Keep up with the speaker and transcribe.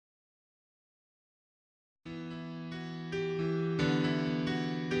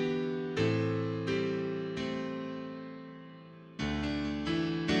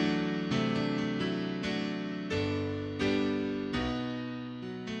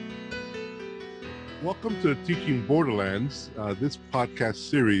Welcome to Teaching Borderlands. This podcast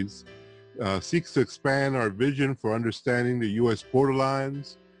series seeks to expand our vision for understanding the U.S.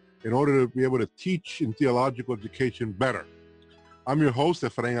 borderlands in order to be able to teach in theological education better. I'm your host,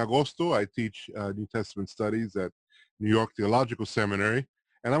 Efrain Agosto. I teach New Testament studies at New York Theological Seminary,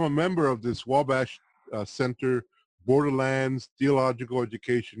 and I'm a member of this Wabash Center Borderlands Theological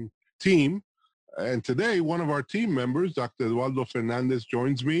Education team. And today, one of our team members, Dr. Eduardo Fernandez,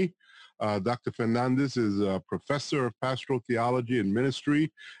 joins me. Dr. Fernandez is a professor of pastoral theology and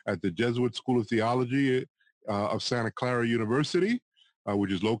ministry at the Jesuit School of Theology of Santa Clara University,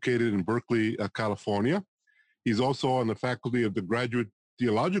 which is located in Berkeley, California. He's also on the faculty of the Graduate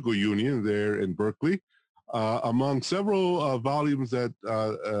Theological Union there in Berkeley. Among several volumes that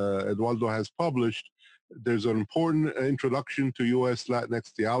Eduardo has published, there's an important introduction to U.S.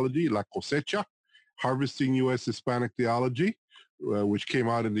 Latinx theology, La Cosecha, Harvesting U.S. Hispanic Theology, which came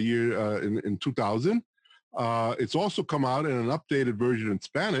out in the year in 2000. It's also come out in an updated version in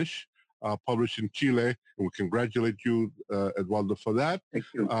Spanish, published in Chile, and we congratulate you, Eduardo, for that. Thank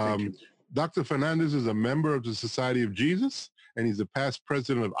you. Thank you. Dr. Fernandez is a member of the Society of Jesus, and he's a past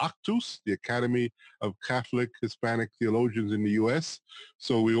president of ACTUS, the Academy of Catholic Hispanic Theologians in the U.S.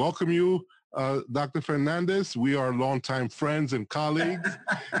 So we welcome you, Dr. Fernandez. We are longtime friends and colleagues,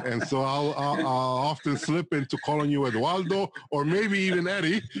 and so I'll often slip into calling you Eduardo, or maybe even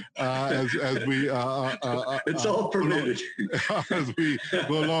Eddie, as we it's all permitted as we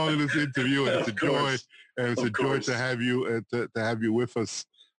go along in this interview. And it's a joy, and it's a joy to have you to have you with us,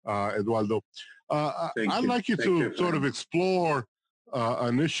 Eduardo. I'd like you to sort of explore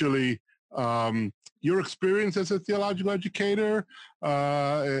initially your experience as a theological educator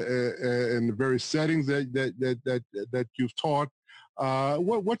in the various settings that you've taught.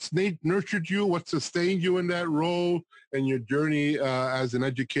 What's nurtured you? What sustained you in that role and your journey as an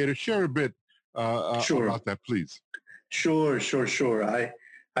educator? Share a bit about that, please. Sure.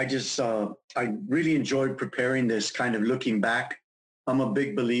 I just I really enjoyed preparing this, kind of looking back. I'm a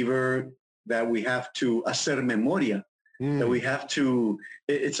big believer that we have to hacer memoria, that we have to,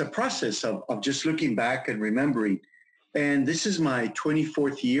 it's a process of just looking back and remembering. And this is my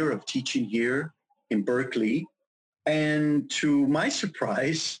 24th year of teaching here in Berkeley. And to my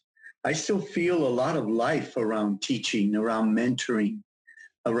surprise, I still feel a lot of life around teaching, around mentoring,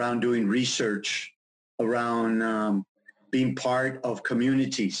 around doing research, around being part of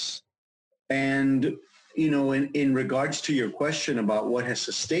communities. And you know, in regards to your question about what has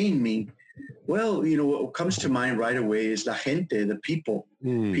sustained me, well, you know, what comes to mind right away is la gente, the people,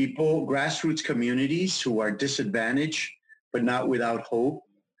 grassroots communities who are disadvantaged, but not without hope.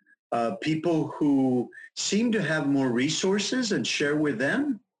 People who seem to have more resources and share with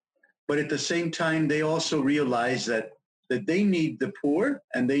them, but at the same time, they also realize that they need the poor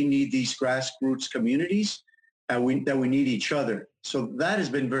and they need these grassroots communities, and that we need each other. So that has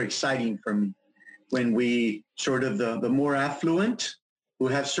been very exciting for me. When we sort of the more affluent who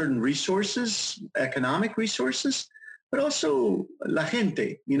have certain resources, economic resources, but also la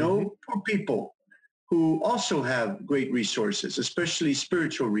gente, you know, poor people who also have great resources, especially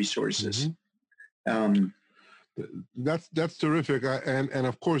spiritual resources. That's terrific. And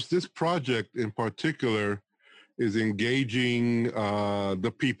of course, this project in particular is engaging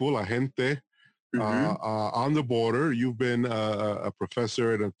the people, la gente, on the border. You've been a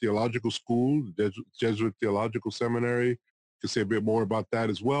professor at a theological school, Jesuit Theological Seminary. You can say a bit more about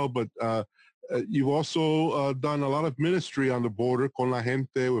that as well. But you've also done a lot of ministry on the border, con la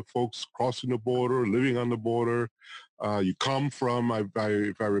gente, with folks crossing the border, living on the border. You come from,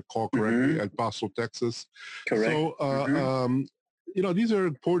 if I recall correctly, El Paso, Texas. Correct. So, you know, these are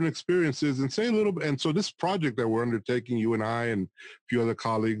important experiences. And say a little bit. And so this project that we're undertaking, you and I and a few other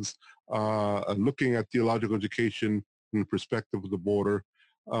colleagues, looking at theological education from the perspective of the border,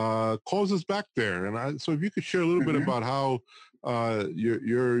 calls us back there. And so if you could share a little bit about how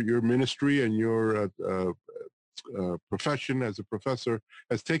your ministry and your profession as a professor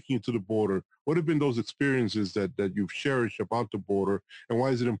has taken you to the border. What have been those experiences that you've cherished about the border, and why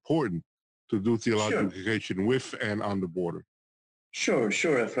is it important to do theological education with and on the border? Sure,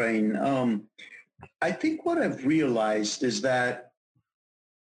 Efrain. I think what I've realized is that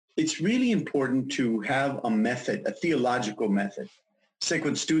it's really important to have a method, a theological method. It's like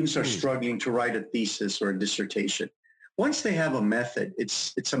when students are struggling to write a thesis or a dissertation. Once they have a method,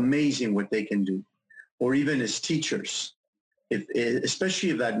 it's amazing what they can do. Or even as teachers,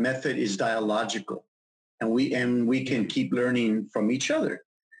 especially if that method is dialogical, and we can keep learning from each other.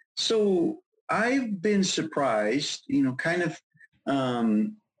 So I've been surprised, you know, kind of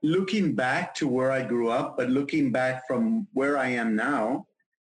looking back to where I grew up, but looking back from where I am now,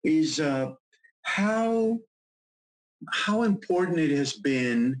 is how important it has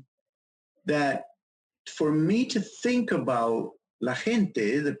been that for me to think about la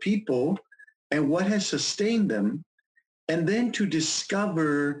gente, the people, and what has sustained them, and then to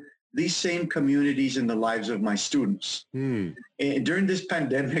discover these same communities in the lives of my students. And during this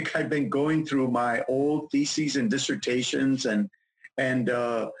pandemic, I've been going through my old theses and dissertations, and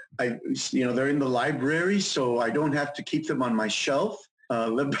I, they're in the library, so I don't have to keep them on my shelf.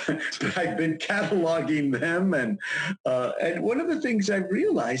 But I've been cataloging them, and one of the things I've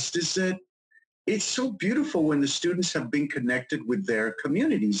realized is that it's so beautiful when the students have been connected with their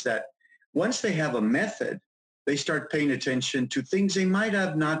communities, that once they have a method, they start paying attention to things they might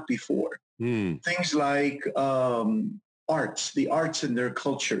have not before. Things like arts, the arts in their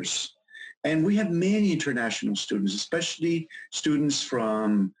cultures. And we have many international students, especially students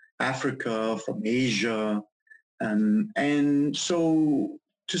from Africa, from Asia. And so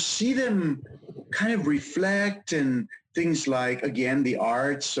to see them kind of reflect and things like, again, the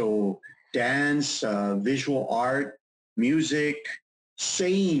arts, so dance, visual art, music,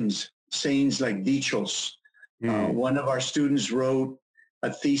 sayings like dichos. One of our students wrote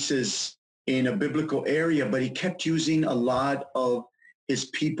a thesis in a biblical area, but he kept using a lot of his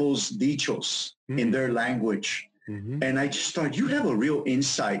people's dichos in their language. And I just thought, you have a real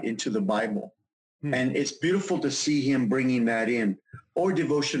insight into the Bible. And it's beautiful to see him bringing that in, or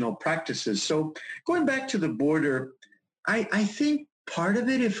devotional practices. So going back to the border, I think part of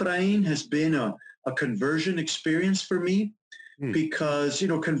it, Efrain, has been a conversion experience for me, because,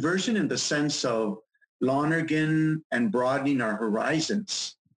 conversion in the sense of Lonergan and broadening our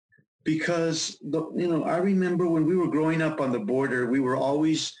horizons. Because, I remember when we were growing up on the border, we were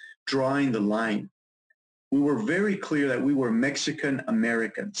always drawing the line. We were very clear that we were Mexican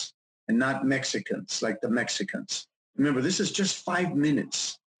Americans and not Mexicans like the Mexicans. Remember, this is just 5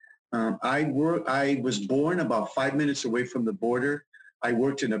 minutes. I was born about 5 minutes away from the border. I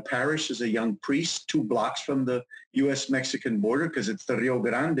worked in a parish as a young priest, 2 blocks from the U.S.-Mexican border, because it's the Rio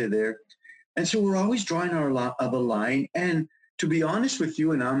Grande there. And so we're always drawing the line. And to be honest with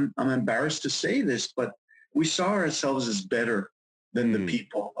you, and I'm embarrassed to say this, but we saw ourselves as better than the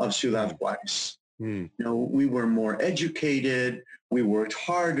people of Ciudad Juarez. We were more educated. We worked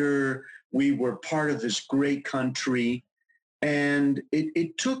harder. We were part of this great country. And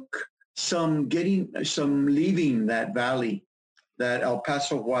it took some leaving that valley, that El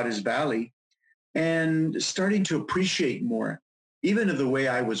Paso Juarez Valley, and starting to appreciate more, even of the way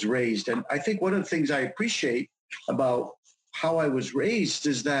I was raised. And I think one of the things I appreciate about how I was raised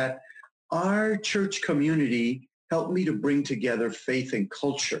is that our church community helped me to bring together faith and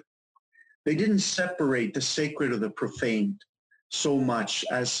culture. They didn't separate the sacred or the profane so much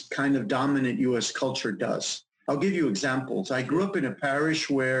as kind of dominant U.S. culture does. I'll give you examples. I grew up in a parish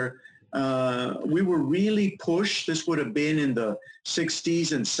where we were really pushed. This would have been in the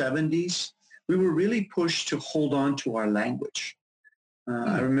 60s and 70s. We were really pushed to hold on to our language.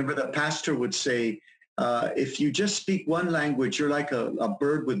 I remember the pastor would say, if you just speak one language, you're like a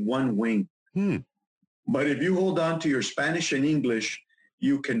bird with one wing. But if you hold on to your Spanish and English,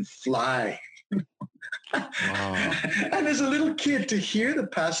 you can fly. Wow. And as a little kid, to hear the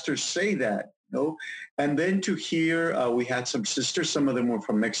pastor say that, and then to hear, we had some sisters, some of them were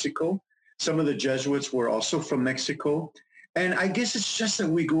from Mexico. Some of the Jesuits were also from Mexico. And I guess it's just that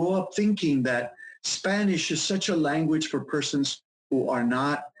we grew up thinking that Spanish is such a language for persons who are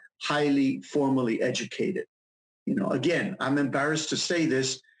not highly formally educated. Again, I'm embarrassed to say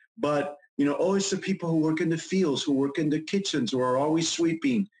this, but, it's the people who work in the fields, who work in the kitchens, who are always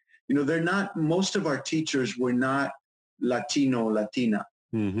sweeping. They're not, most of our teachers were not Latina.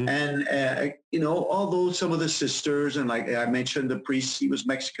 And, although some of the sisters, and like I mentioned, the priest, he was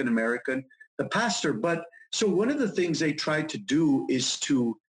Mexican American, the pastor. But so one of the things they tried to do is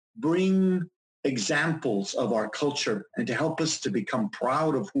to bring examples of our culture and to help us to become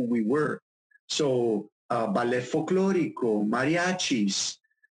proud of who we were. So ballet folklorico, mariachis,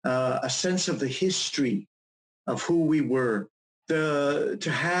 a sense of the history of who we were.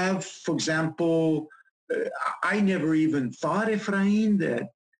 To have, for example, I never even thought, Efrain, that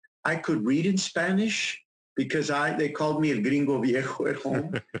I could read in Spanish, because they called me el gringo viejo at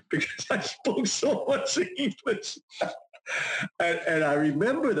home because I spoke so much English. And I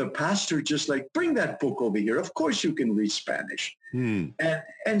remember the pastor just like, bring that book over here. Of course you can read Spanish. And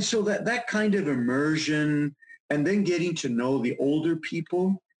so that kind of immersion, and then getting to know the older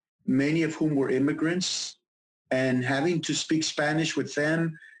people, many of whom were immigrants, and having to speak Spanish with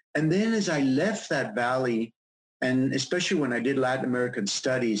them. And then as I left that valley, and especially when I did Latin American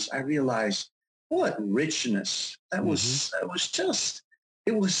studies, I realized what richness. That was just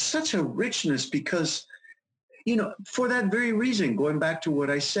it was such a richness because, for that very reason, going back to what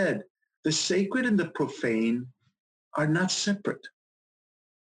I said, the sacred and the profane are not separate.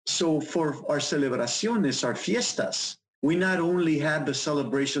 So for our celebraciones, our fiestas, we not only had the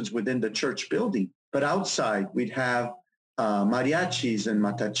celebrations within the church building, but outside we'd have mariachis and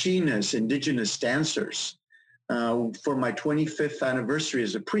matachines, indigenous dancers. For my 25th anniversary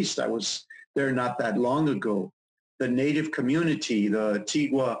as a priest, I was there not that long ago. The native community, the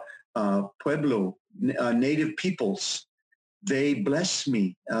Tigua Pueblo, native peoples, they blessed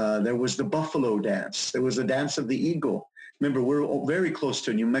me. There was the buffalo dance. There was the dance of the eagle. Remember, we're very close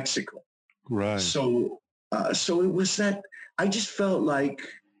to New Mexico. Right. So it was that I just felt like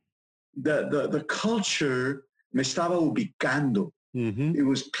the culture me estaba ubicando. Mm-hmm. It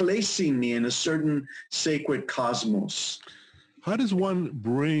was placing me in a certain sacred cosmos. How does one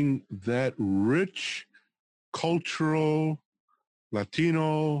bring that rich cultural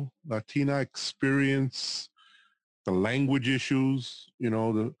Latina experience, the language issues,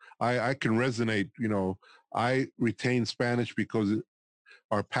 I can resonate, I retain Spanish because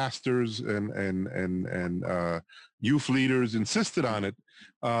our pastors and youth leaders insisted on it.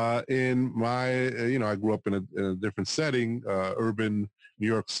 In my, I grew up in a different setting, urban New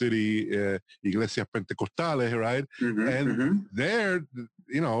York City, Iglesia Pentecostales, right? Mm-hmm, and mm-hmm. there,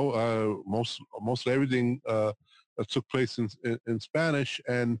 most everything took place in Spanish,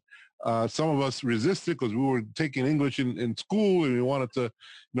 and some of us resisted because we were taking English in school and we wanted to,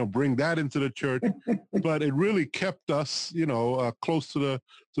 bring that into the church. But it really kept us, close to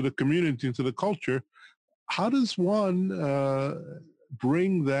the community and to the culture. How does one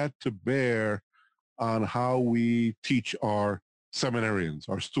bring that to bear on how we teach our seminarians,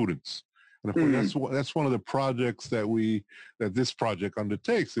 our students? And of course, that's one of the projects that this project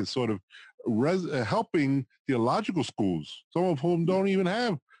undertakes, is sort of helping theological schools, some of whom don't even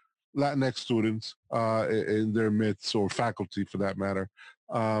have Latinx students in their midst, or faculty for that matter,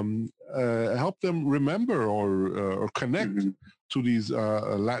 help them remember or connect to these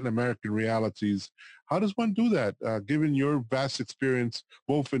Latin American realities. How does one do that, given your vast experience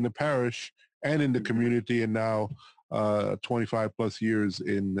both in the parish and in the community, and now 25 plus years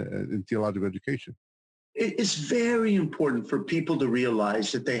in theological education? It's very important for people to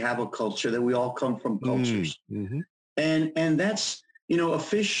realize that they have a culture, that we all come from cultures. Mm-hmm. And that's, a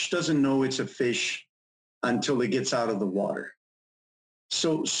fish doesn't know it's a fish until it gets out of the water.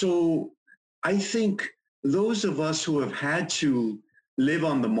 So I think those of us who have had to live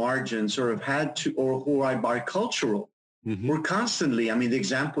on the margins, or have had to, or who are bicultural, we're constantly, the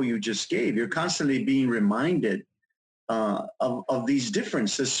example you just gave, you're constantly being reminded of these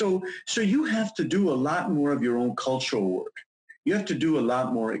differences. So you have to do a lot more of your own cultural work. You have to do a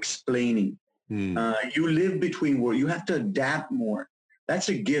lot more explaining. You live between worlds. You have to adapt more. That's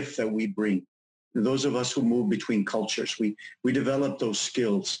a gift that we bring. Those of us who move between cultures, we develop those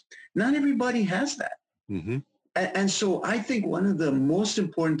skills. Not everybody has that. And so I think one of the most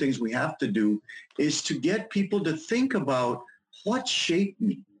important things we have to do is to get people to think about what shaped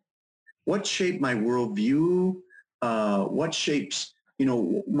me, what shaped my worldview, what shapes,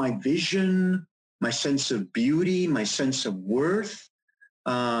 my vision, my sense of beauty, my sense of worth.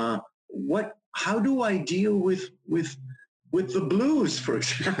 How do I deal with the blues, for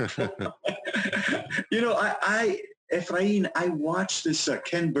example? Efrain, I watched this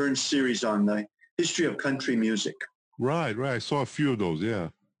Ken Burns series on the history of country music. Right. I saw a few of those, yeah.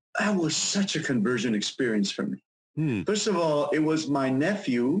 That was such a conversion experience for me. First of all, it was my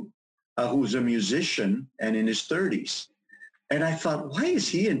nephew, who's a musician and in his 30s. And I thought, why is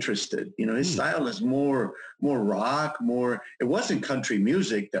he interested? His style is more rock, it wasn't country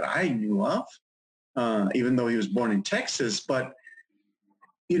music that I knew of, even though he was born in Texas. But,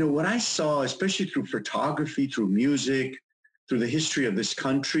 what I saw, especially through photography, through music, through the history of this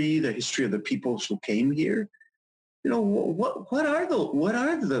country, the history of the peoples who came here, what's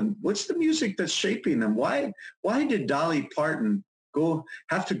the music that's shaping them? Why did Dolly Parton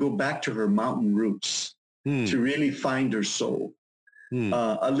have to go back to her mountain roots to really find her soul?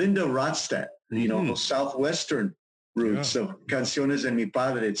 Alinda Rodstadt, those Southwestern roots of Canciones de mi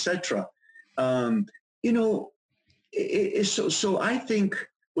Padre, etc. So I think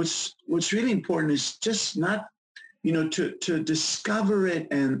what's really important is just not, to discover it.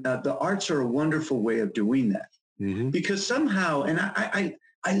 And the arts are a wonderful way of doing that. Because somehow, and I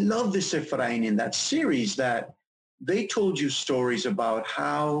love this, Efrain, in that series, that they told you stories about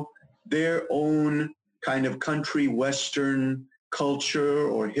how their own kind of country Western culture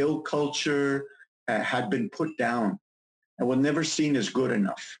or hill culture had been put down and was never seen as good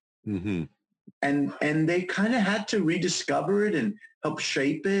enough. And they kind of had to rediscover it and help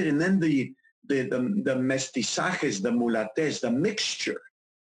shape it. And then the mestizajes, the mulates, the mixture.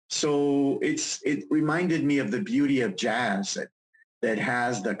 So it reminded me of the beauty of jazz that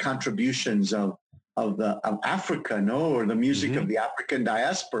has the contributions of Africa, no, or the music of the African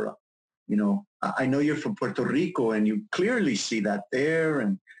diaspora. You know, I know you're from Puerto Rico, and you clearly see that there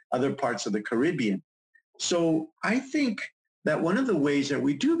and other parts of the Caribbean. So I think that one of the ways that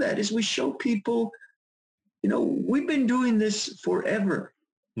we do that is we show people, you know, we've been doing this forever.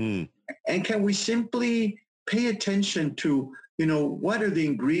 And can we simply pay attention to, you know, what are the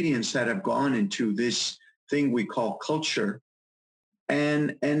ingredients that have gone into this thing we call culture,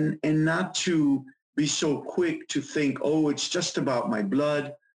 and not to be so quick to think, oh, it's just about my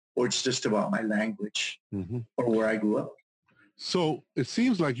blood, or it's just about my language, or where I grew up. So it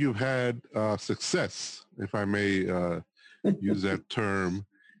seems like you've had success, if I may use that term,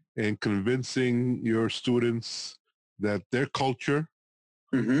 in convincing your students that their culture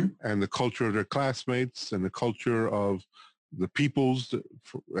and the culture of their classmates and the culture of the peoples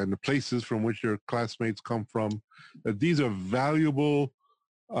and the places from which your classmates come from, that these are valuable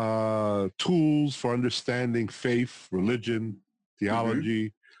tools for understanding faith, religion,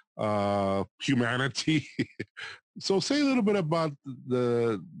 theology, humanity. So say a little bit about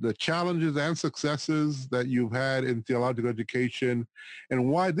the challenges and successes that you've had in theological education, and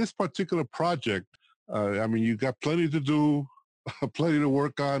why this particular project. I mean, you've got plenty to do, plenty to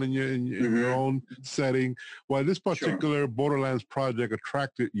work on in your own setting. Why this particular Borderlands project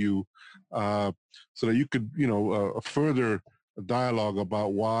attracted you, so that you could, you know, further dialogue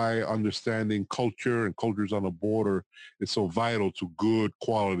about why understanding culture and cultures on the border is so vital to good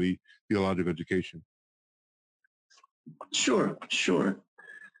quality theological education. Sure.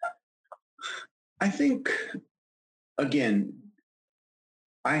 I think, again,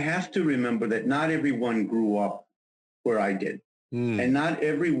 I have to remember that not everyone grew up where I did. And not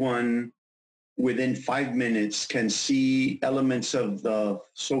everyone within 5 minutes can see elements of the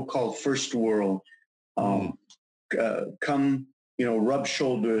so-called first world come, you know, rub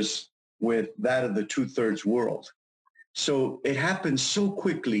shoulders with that of the 2/3 world. So it happens so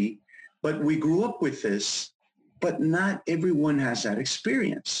quickly, but we grew up with this, but not everyone has that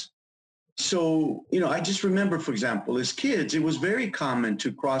experience. So, you know, I just remember, for example, as kids, it was very common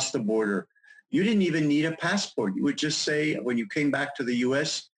to cross the border. You didn't even need a passport. You would just say, when you came back to the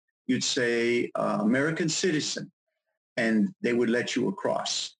U.S., you'd say American citizen, and they would let you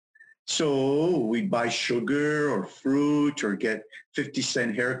across. So we'd buy sugar or fruit or get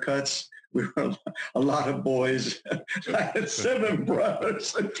 50-cent haircuts. We were a lot of boys. I had 7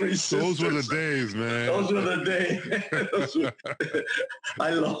 brothers and 3 sisters. Those were the days, man. Those were the days.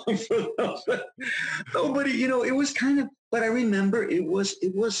 I long for those. Nobody, you know, it was kind of, but I remember there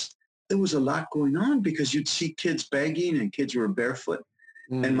was a lot going on, because you'd see kids begging and kids were barefoot.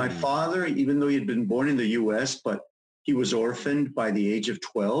 And my father, even though he had been born in the U.S., but he was orphaned by the age of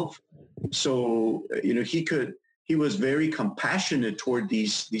 12. So, you know, he was very compassionate toward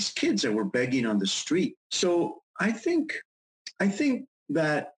these kids that were begging on the street. So I think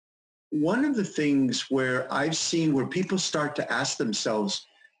that one of the things where I've seen where people start to ask themselves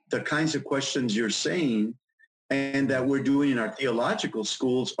the kinds of questions you're saying, and that we're doing in our theological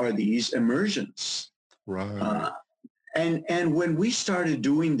schools, are these immersions. Right. And when we started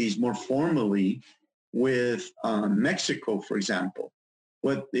doing these more formally with Mexico, for example,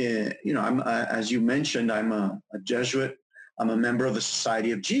 you know, as you mentioned, I'm a Jesuit. I'm a member of the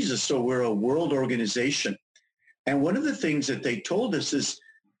Society of Jesus. So we're a world organization. And one of the things that they told us is,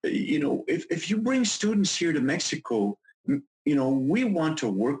 you know, if you bring students here to Mexico, you know, we want to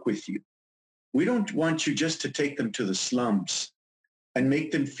work with you. We don't want you just to take them to the slums and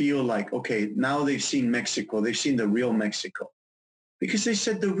make them feel like, okay, now they've seen Mexico. They've seen the real Mexico. Because they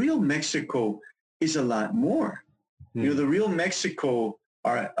said the real Mexico is a lot more. You know, the real Mexico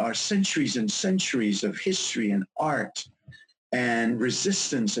are centuries and centuries of history and art and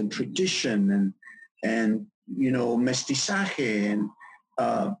resistance and tradition and you know, mestizaje, and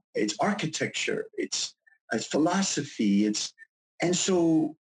it's architecture, it's philosophy, and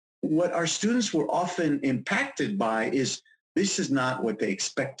so what our students were often impacted by is this is not what they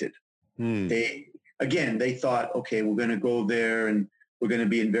expected. They thought, okay, we're going to go there and we're going to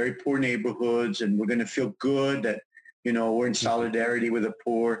be in very poor neighborhoods and we're going to feel good that, you know, we're in solidarity with the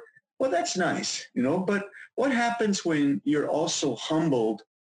poor. Well, that's nice, you know, but what happens when you're also humbled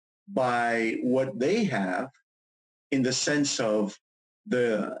by what they have in the sense of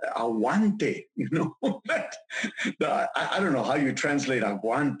the aguante, you know? I don't know how you translate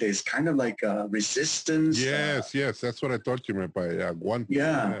aguante. It's kind of like a resistance. Yes, that's what I thought you meant by aguante.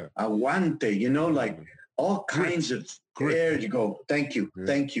 Yeah, aguante, you know, like all kinds of, there you go. Thank you. Yeah.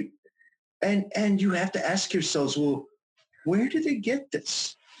 Thank you. And you have to ask yourselves, well, where do they get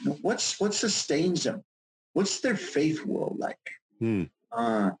this? What sustains them? What's their faith world like?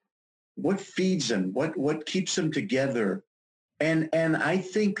 What feeds them? What keeps them together? And I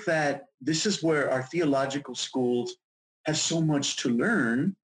think that this is where our theological schools have so much to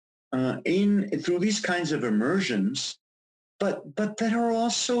learn through these kinds of immersions, but that are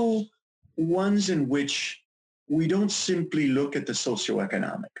also ones in which we don't simply look at the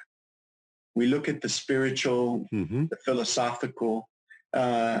socioeconomic. We look at the spiritual, the philosophical.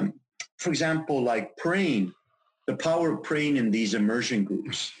 For example, like praying, the power of praying in these immersion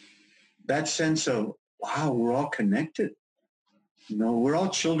groups, that sense of, wow, we're all connected. You know, we're all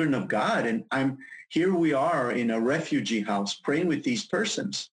children of God. And here we are in a refugee house praying with these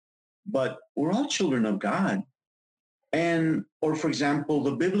persons, but we're all children of God. Or for example,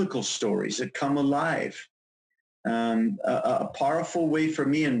 the biblical stories that come alive. A powerful way for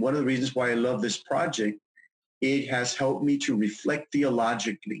me, and one of the reasons why I love this project, it has helped me to reflect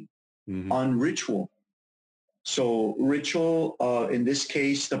theologically on ritual. So ritual, in this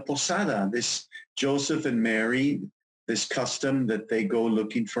case, the posada, this Joseph and Mary, this custom that they go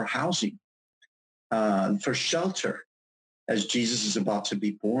looking for housing, for shelter, as Jesus is about to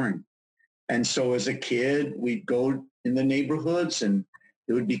be born. And so as a kid, we'd go in the neighborhoods and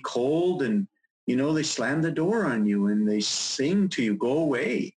it would be cold and, you know, they slam the door on you and they sing to you, go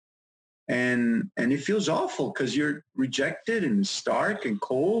away. And it feels awful because you're rejected and it's dark and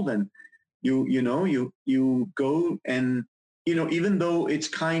cold and you go and, you know, even though it's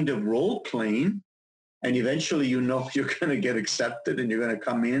kind of role playing and eventually, you know, you're going to get accepted and you're going to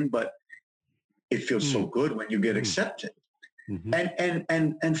come in, but it feels so good when you get accepted.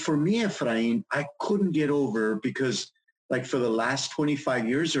 And for me, Efrain, I couldn't get over because like for the last 25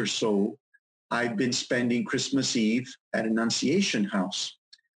 years or so, I've been spending Christmas Eve at Annunciation House,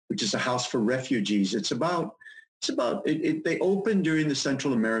 which is a house for refugees. They opened during the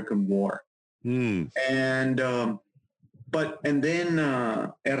Central American War. And then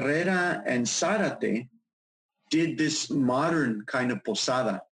Herrera and Zárate did this modern kind of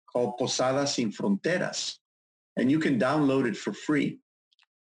posada called Posada Sin Fronteras. And you can download it for free.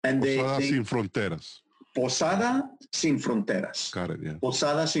 And Posada Sin Fronteras. Posada Sin Fronteras. Got it, yeah.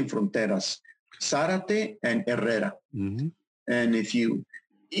 Posada Sin Fronteras. Zárate and Herrera. And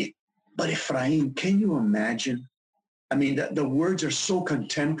but Efrain, can you imagine? I mean, the words are so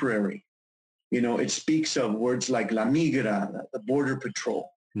contemporary. You know, it speaks of words like La Migra, the border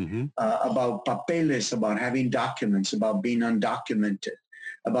patrol, about papeles, about having documents, about being undocumented,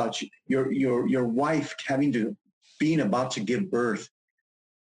 about your wife being about to give birth.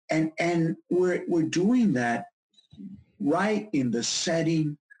 And we're doing that right in the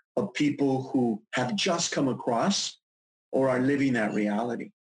setting of people who have just come across or are living that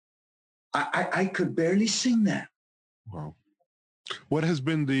reality. I could barely sing that. Wow. What has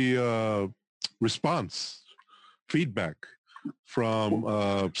been the response, feedback from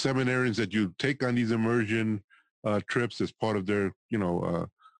seminarians that you take on these immersion trips as part of their,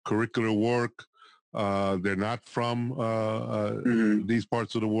 curricular work? They're not from these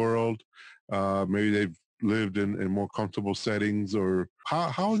parts of the world. Maybe they've lived in more comfortable settings, or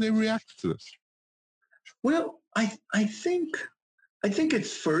how they react to this? Well, I think at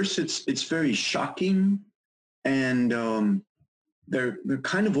first it's very shocking, and they're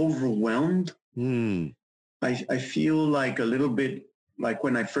kind of overwhelmed. I feel like a little bit like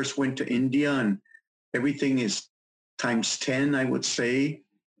when I first went to India, and everything is times 10, I would say.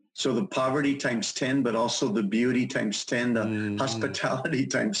 So the poverty times 10, but also the beauty times 10, the hospitality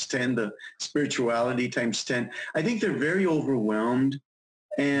times 10, the spirituality times 10. I think they're very overwhelmed,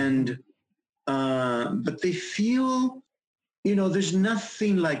 and but they feel, there's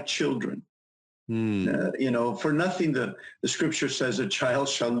nothing like children. For nothing, the scripture says a child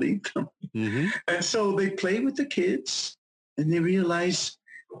shall lead them. And so they play with the kids and they realize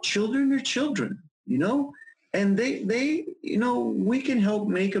children are children, and they we can help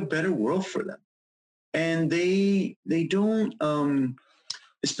make a better world for them. And they don't,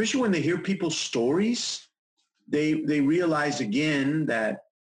 especially when they hear people's stories, they realize again that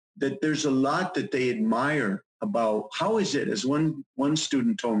there's a lot that they admire about how is it, as one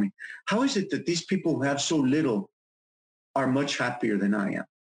student told me, how is it that these people who have so little are much happier than I am?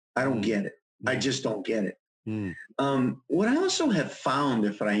 I don't get it. I just don't get it. What I also have found,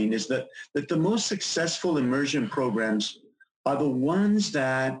 Efrain, is that the most successful immersion programs are the ones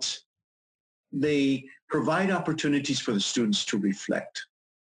that they provide opportunities for the students to reflect.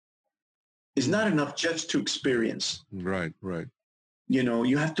 It's not enough just to experience. Right.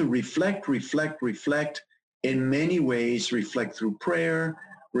 You have to reflect, in many ways reflect through prayer,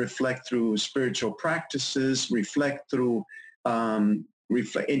 reflect through spiritual practices, reflect through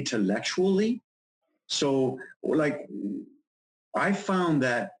reflect intellectually. So like I found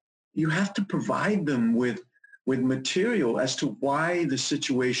that you have to provide them with material as to why the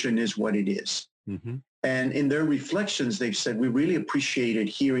situation is what it is. Mm-hmm. And in their reflections, they've said, we really appreciated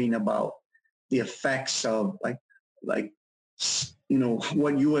hearing about the effects of like,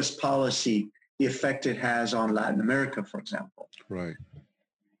 what U.S. policy, the effect it has on Latin America, for example. Right.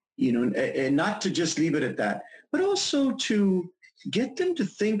 And not to just leave it at that, but also to get them to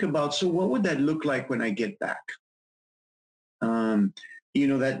think about, so what would that look like when I get back?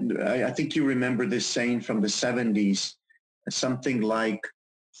 That I think you remember this saying from the 70s, something like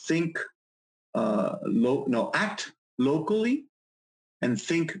act locally and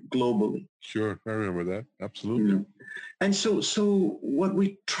think globally. Sure, I remember that. Absolutely. And so what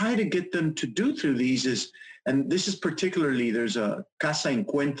we try to get them to do through these is, and this is particularly, there's a Casa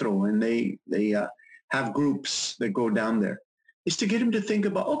Encuentro, and they have groups that go down there, is to get them to think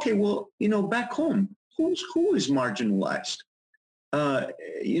about, okay, well, back home, who is marginalized?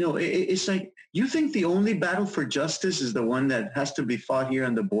 It's like, you think the only battle for justice is the one that has to be fought here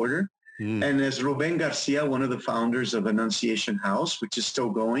on the border? Mm. And as Ruben Garcia, one of the founders of Annunciation House, which is still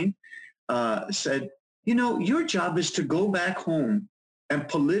going, said, your job is to go back home and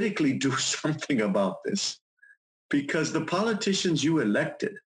politically do something about this, because the politicians you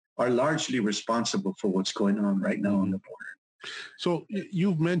elected are largely responsible for what's going on right now on the border. So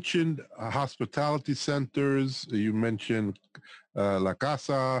you've mentioned hospitality centers. You mentioned La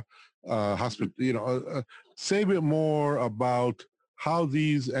Casa, say a bit more about how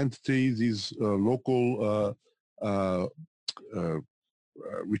these entities, these local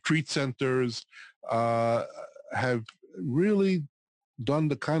retreat centers have really done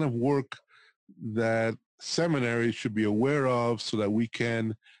the kind of work that seminaries should be aware of, so that we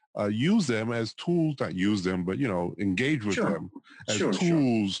can use them as tools, not use them, but, engage with them as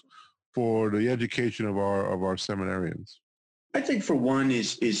tools for the education of our seminarians. I think for one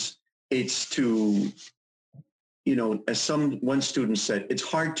it's to, as one student said, it's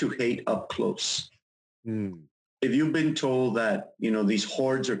hard to hate up close. Mm. If you've been told that, these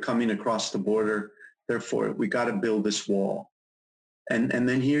hordes are coming across the border, therefore we got to build this wall. And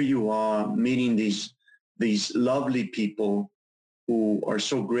then here you are meeting these lovely people who are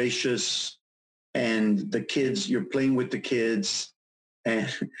so gracious, and the kids, you're playing with the kids, and,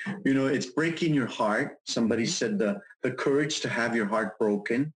 it's breaking your heart. Somebody said the courage to have your heart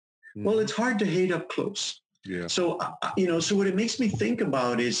broken. Mm. Well, it's hard to hate up close. Yeah. So, so what it makes me think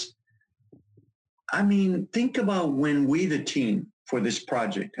about is, think about when we, the team for this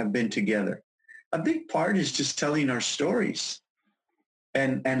project, have been together. A big part is just telling our stories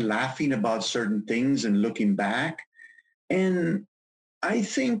and laughing about certain things and looking back. And I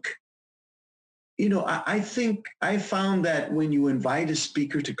think, I found that when you invite a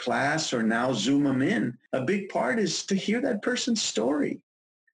speaker to class or now Zoom them in, a big part is to hear that person's story.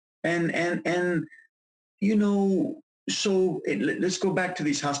 So let's go back to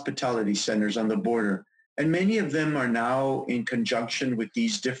these hospitality centers on the border. And many of them are now in conjunction with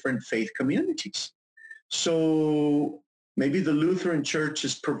these different faith communities. So maybe the Lutheran Church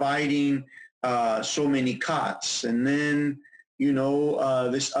is providing so many cots. And then,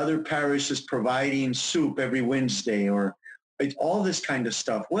 this other parish is providing soup every Wednesday, or it's all this kind of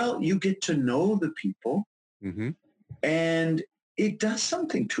stuff. Well, you get to know the people, and it does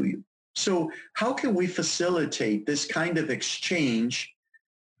something to you. So how can we facilitate this kind of exchange,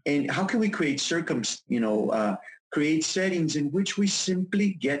 and how can we create create settings in which we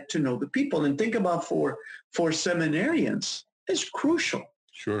simply get to know the people? And think about for seminarians, it's crucial.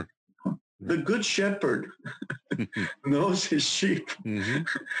 Sure. The good shepherd knows his sheep,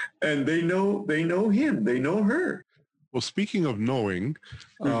 and they know him, they know her. Well, speaking of knowing,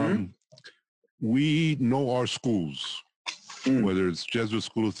 we know our schools. Whether it's Jesuit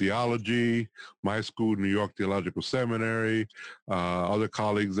School of Theology, my school, New York Theological Seminary, other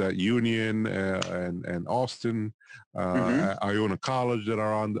colleagues at Union and Austin, Iona College that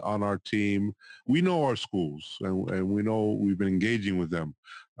are on our team. We know our schools, and we know we've been engaging with them,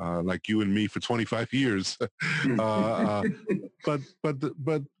 like you and me for 25 years. But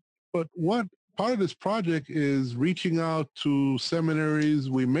what part of this project is reaching out to seminaries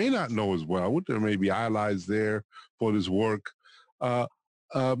we may not know as well. There may be allies there for this work.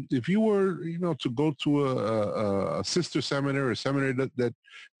 If you were, to go to a sister seminary, a seminary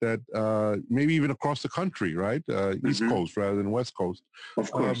that maybe even across the country, right? East Coast rather than West Coast. Of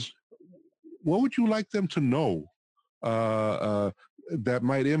course. What would you like them to know that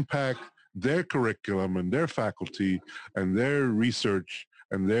might impact their curriculum and their faculty and their research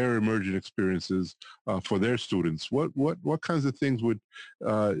and their emergent experiences for their students? What kinds of things would,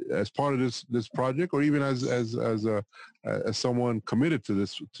 as part of this project, or even as someone committed to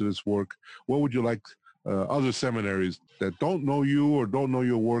this work, what would you like other seminaries that don't know you or don't know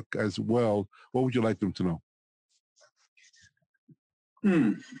your work as well? What would you like them to know?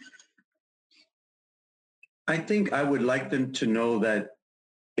 I think I would like them to know that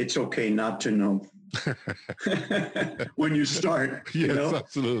it's okay not to know when you start. Yes, you know?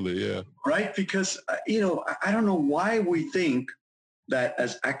 Absolutely, yeah. Right? Because, I don't know why we think that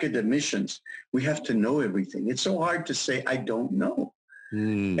as academicians, we have to know everything. It's so hard to say, I don't know.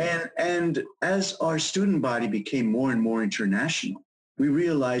 And as our student body became more and more international, we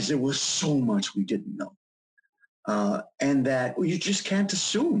realized there was so much we didn't know. And that you just can't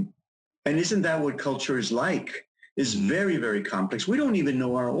assume. And isn't that what culture is like? It's very, very complex. We don't even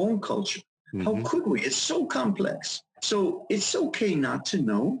know our own culture. How could we? It's so complex. So it's okay not to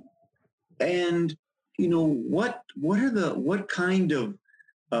know. And, what kind of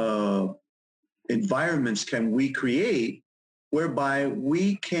environments can we create whereby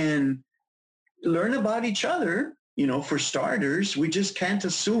we can learn about each other? For starters, we just can't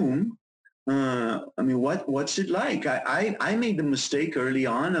assume. What's it like? I made the mistake early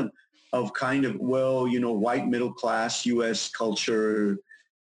on of kind of, white middle class U.S. culture.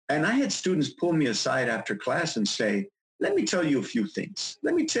 And I had students pull me aside after class and say, let me tell you a few things.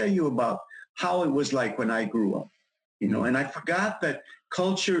 Let me tell you about how it was like when I grew up, and I forgot that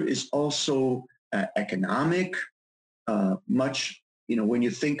culture is also economic, much, when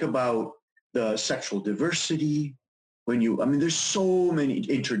you think about the sexual diversity, there's so many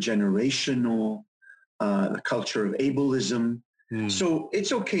intergenerational, the culture of ableism. So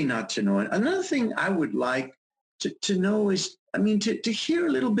it's okay not to know. And another thing I would like to know is, to hear a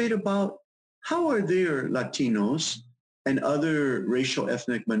little bit about how are their Latinos and other racial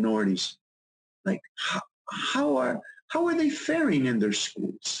ethnic minorities, like how are they faring in their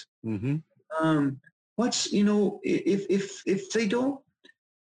schools? What's, if they don't,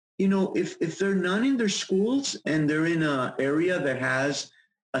 if they're not in their schools and they're in an area that has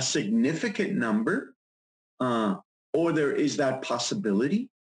a significant number, or there is that possibility.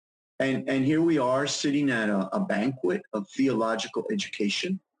 And here we are sitting at a banquet of theological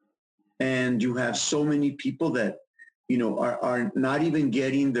education. And you have so many people that, are not even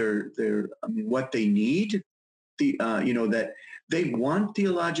getting their what they need. That they want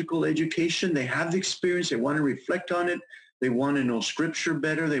theological education. They have the experience. They want to reflect on it. They want to know scripture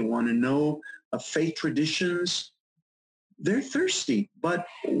better. They want to know faith traditions. They're thirsty, but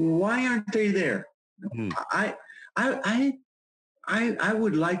why aren't they there? I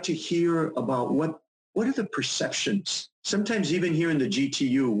would like to hear about what are the perceptions, sometimes even here in the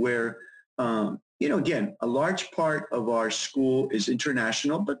GTU where, again, a large part of our school is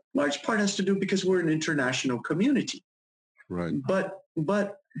international, but large part has to do because we're an international community. Right. But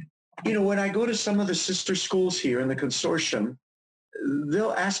when I go to some of the sister schools here in the consortium,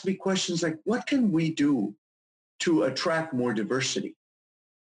 they'll ask me questions like, what can we do to attract more diversity?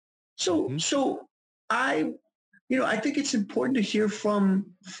 So I think it's important to hear from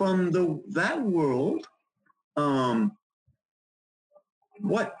that world.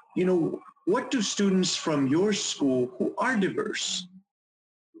 What do students from your school who are diverse?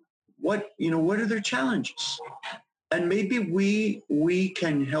 What are their challenges? And maybe we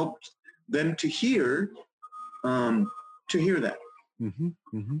can help them to hear that.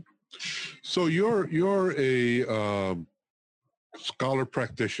 So you're a scholar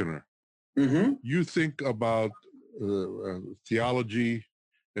practitioner. You think about theology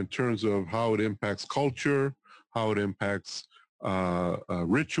in terms of how it impacts culture, how it impacts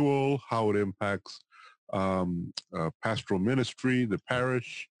ritual, how it impacts pastoral ministry, the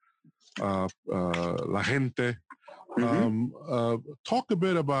parish, la gente. Talk a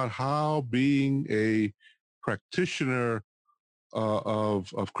bit about how being a practitioner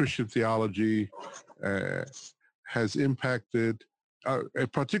of Christian theology has impacted,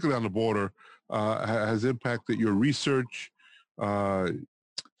 particularly on the border, has impacted your research,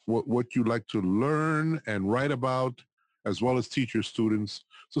 what you like to learn and write about, as well as teach your students.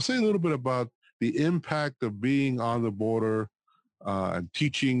 So say a little bit about the impact of being on the border and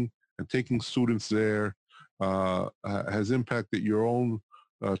teaching and taking students there has impacted your own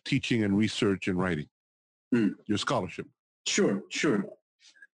teaching and research and writing, your scholarship. Sure.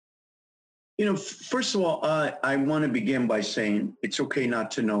 First of all, I want to begin by saying it's okay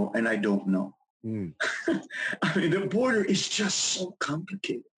not to know, and I don't know. The border is just so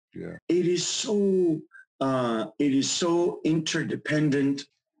complicated. Yeah. It is so interdependent.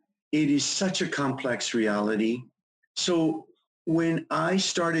 it is such a complex reality. So when I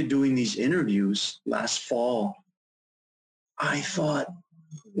started doing these interviews last fall, I thought,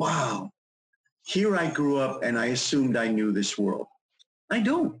 wow, here I grew up and I assumed I knew this world. I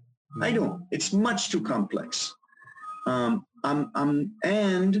don't. I don't. It's much too complex. And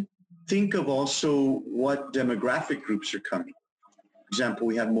think of also what demographic groups are coming. For example,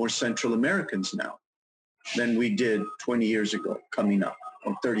 we have more Central Americans now than we did 20 years ago coming up,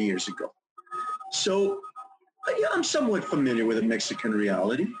 or 30 years ago. So yeah, I'm somewhat familiar with the Mexican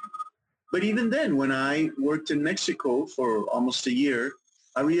reality. But even then, when I worked in Mexico for almost a year,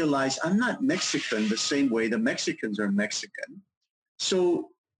 I realized I'm not Mexican the same way the Mexicans are Mexican.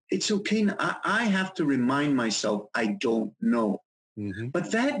 So it's okay. I have to remind myself I don't know. Mm-hmm.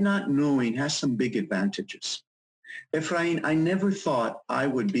 But that not knowing has some big advantages. Efrain, I never thought I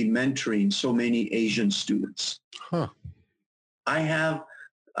would be mentoring so many Asian students. Huh. I have,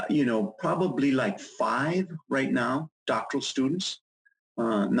 probably like 5 right now, doctoral students,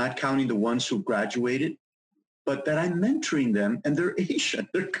 not counting the ones who graduated, but that I'm mentoring them, and they're Asian,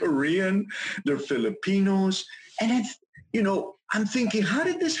 they're Korean, they're Filipinos. And I'm thinking, how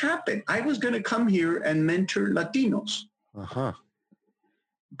did this happen? I was going to come here and mentor Latinos. Uh-huh.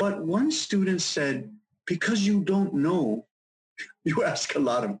 But one student said, because you don't know, you ask a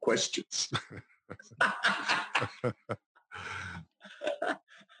lot of questions.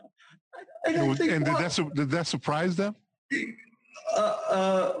 And did that surprise them?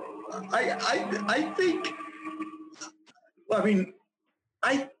 I think. I mean,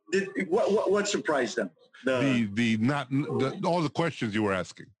 what surprised them? All the questions you were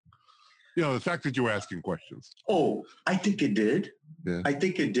asking. The fact that you were asking questions. Oh, I think it did. Yeah. I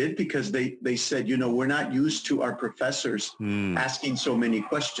think it did because they said, we're not used to our professors asking so many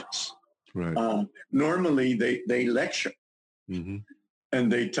questions. Right. Normally they lecture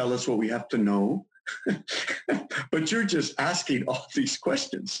and they tell us what we have to know, but you're just asking all these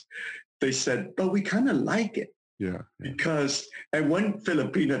questions. They said, but we kind of like it. Yeah. Because, and one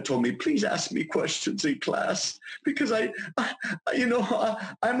Filipina told me, please ask me questions in class because I'm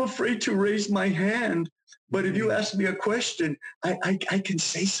afraid to raise my hand. But if you ask me a question, I can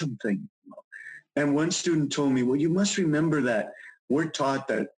say something. And one student told me, well, you must remember that we're taught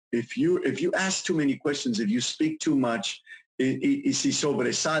that if you ask too many questions, if you speak too much, y si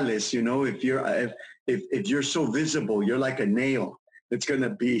sobresales, if you're so visible, you're like a nail. It's going to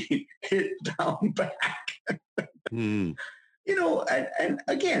be hit down back. And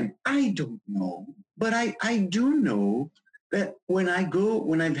again, I don't know, but I do know that when I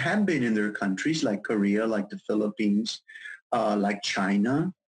have been in their countries like Korea, like the Philippines, like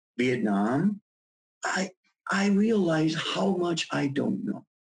China, Vietnam, I realize how much I don't know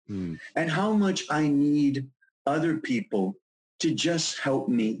and how much I need other people to just help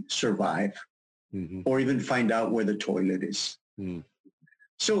me survive or even find out where the toilet is.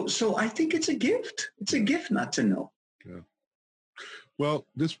 So I think it's a gift. It's a gift not to know. Yeah. Well,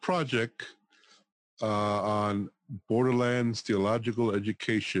 this project on Borderlands Theological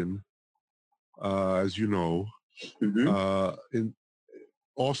Education, as you know,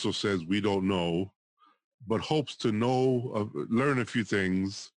 also says we don't know, but hopes to learn a few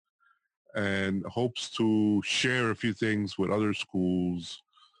things and hopes to share a few things with other schools.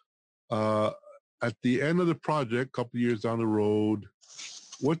 At the end of the project, a couple of years down the road,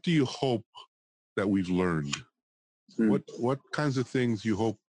 what do you hope that we've learned? What kinds of things you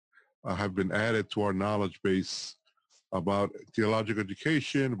hope have been added to our knowledge base about theological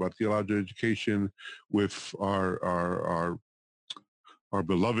education, with our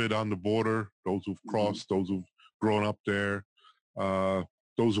beloved on the border, those who've crossed, those who've grown up there,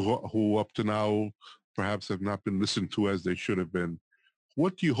 those who up to now perhaps have not been listened to as they should have been.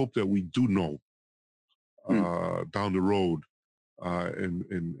 What do you hope that we do know down the road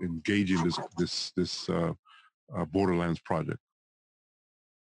in engaging this Borderlands project?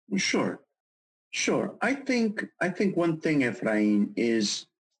 Sure. I think one thing, Efrain, is,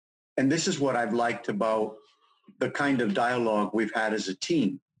 and this is what I've liked about the kind of dialogue we've had as a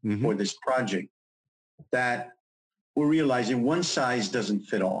team for this project, that we're realizing one size doesn't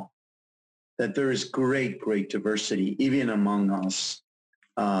fit all, that there is great diversity, even among us,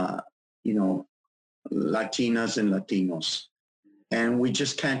 Latinas and Latinos. And we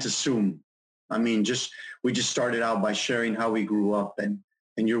just can't assume. I mean, we just started out by sharing how we grew up, and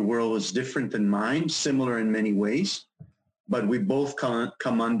your world is different than mine, similar in many ways, but we both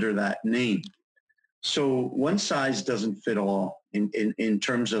come under that name. So one size doesn't fit all in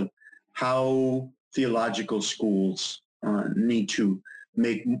terms of how theological schools need to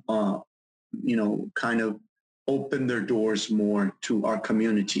make, kind of open their doors more to our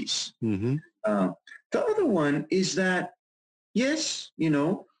communities. Mm-hmm. The other one is that, yes,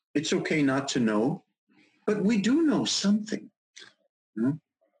 it's okay not to know, but we do know something.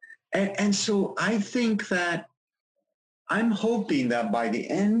 And so I think that I'm hoping that by the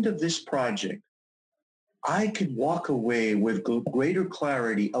end of this project, I could walk away with greater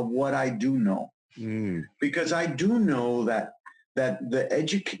clarity of what I do know. Because I do know that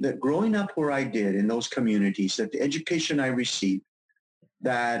that growing up where I did in those communities, that the education I received,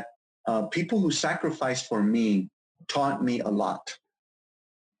 that people who sacrificed for me taught me a lot.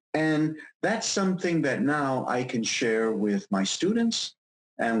 And that's something that now I can share with my students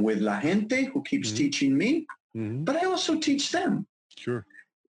and with La Gente, who keeps teaching me, but I also teach them. Sure.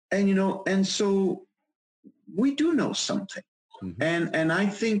 And, and so we do know something. And I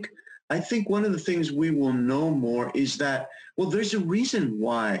think one of the things we will know more is that, well, there's a reason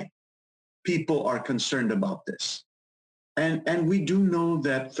why people are concerned about this. And we do know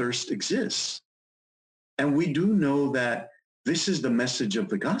that thirst exists. And we do know that this is the message of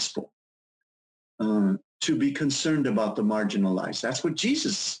the gospel, to be concerned about the marginalized. That's what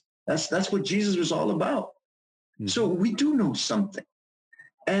Jesus was all about. So we do know something.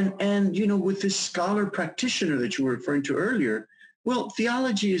 And with this scholar practitioner that you were referring to earlier, well,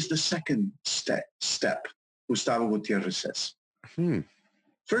 theology is the second step, Gustavo Gutierrez says.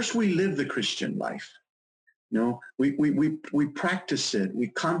 First, we live the Christian life. We practice it, we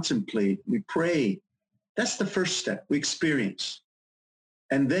contemplate, we pray. That's the first step. We experience.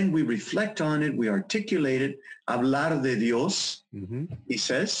 And then we reflect on it, we articulate it, hablar de Dios, he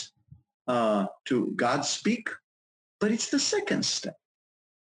says, to God speak. But it's the second step.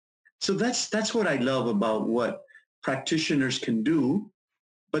 So that's what I love about what practitioners can do,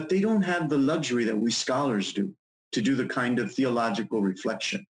 but they don't have the luxury that we scholars do to do the kind of theological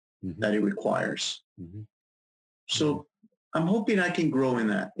reflection that it requires. So I'm hoping I can grow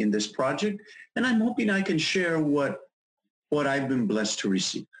in this project, and I'm hoping I can share what I've been blessed to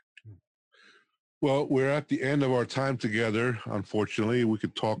receive. Well, we're at the end of our time together. Unfortunately, we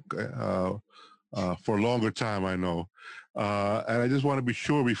could talk for a longer time, I know. And I just want to be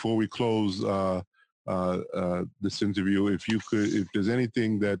sure before we close this interview, if there's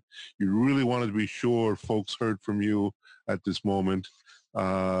anything that you really wanted to be sure folks heard from you at this moment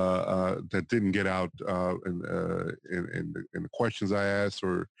that didn't get out in the questions I asked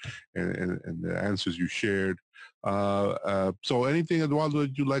or in the answers you shared. So anything, Eduardo,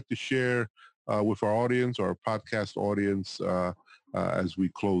 that you'd like to share with our audience, our podcast audience, as we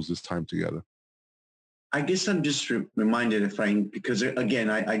close this time together? I guess I'm just reminded, Efrain, because again,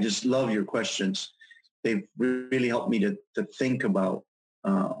 I just love your questions. They've really helped me to think about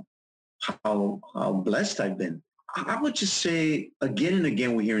how blessed I've been. I would just say again and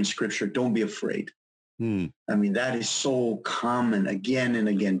again, we hear in Scripture, don't be afraid. I mean, that is so common again and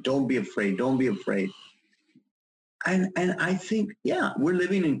again. Don't be afraid. Don't be afraid. And I think, yeah, we're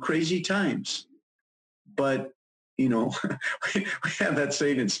living in crazy times, but we have that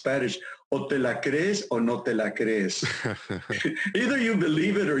saying in Spanish, o te la crees o no te la crees. Either you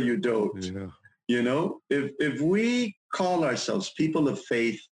believe it or you don't. Yeah. If we call ourselves people of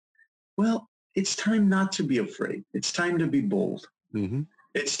faith, well, it's time not to be afraid. It's time to be bold.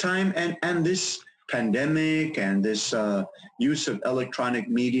 It's time, and this pandemic and this use of electronic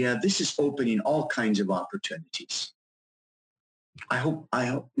media, this is opening all kinds of opportunities. I hope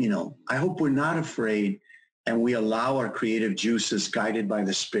we're not afraid, and we allow our creative juices, guided by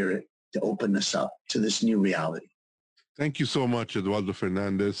the Spirit, to open us up to this new reality. Thank you so much, Eduardo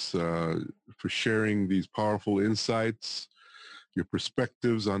Fernandez, for sharing these powerful insights, your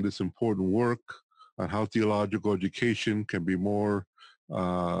perspectives on this important work, on how theological education can be more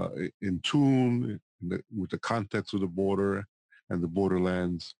in tune with the context of the border and the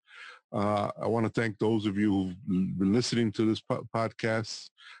borderlands. I want to thank those of you who've been listening to this podcast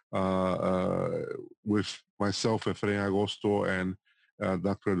with myself, Efrain Agosto, and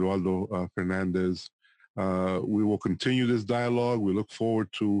Dr. Eduardo Fernandez. We will continue this dialogue. We look forward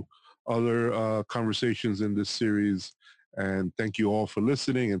to other conversations in this series. And thank you all for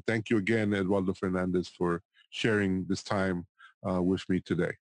listening. And thank you again, Eduardo Fernandez, for sharing this time with me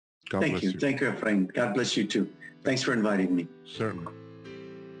today. God bless you. Thank you, Efrain. God bless you too. Thanks for inviting me. Certainly.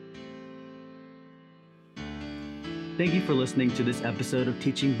 Thank you for listening to this episode of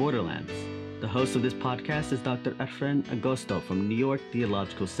Teaching Borderlands. The host of this podcast is Dr. Efrain Agosto from New York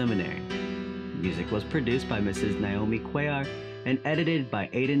Theological Seminary. Music was produced by Mrs. Naomi Cuellar and edited by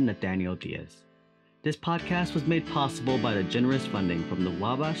Aiden Nathaniel Diaz. This podcast was made possible by the generous funding from the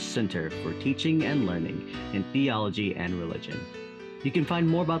Wabash Center for Teaching and Learning in Theology and Religion. You can find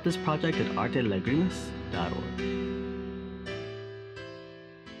more about this project at artelagrimas.org.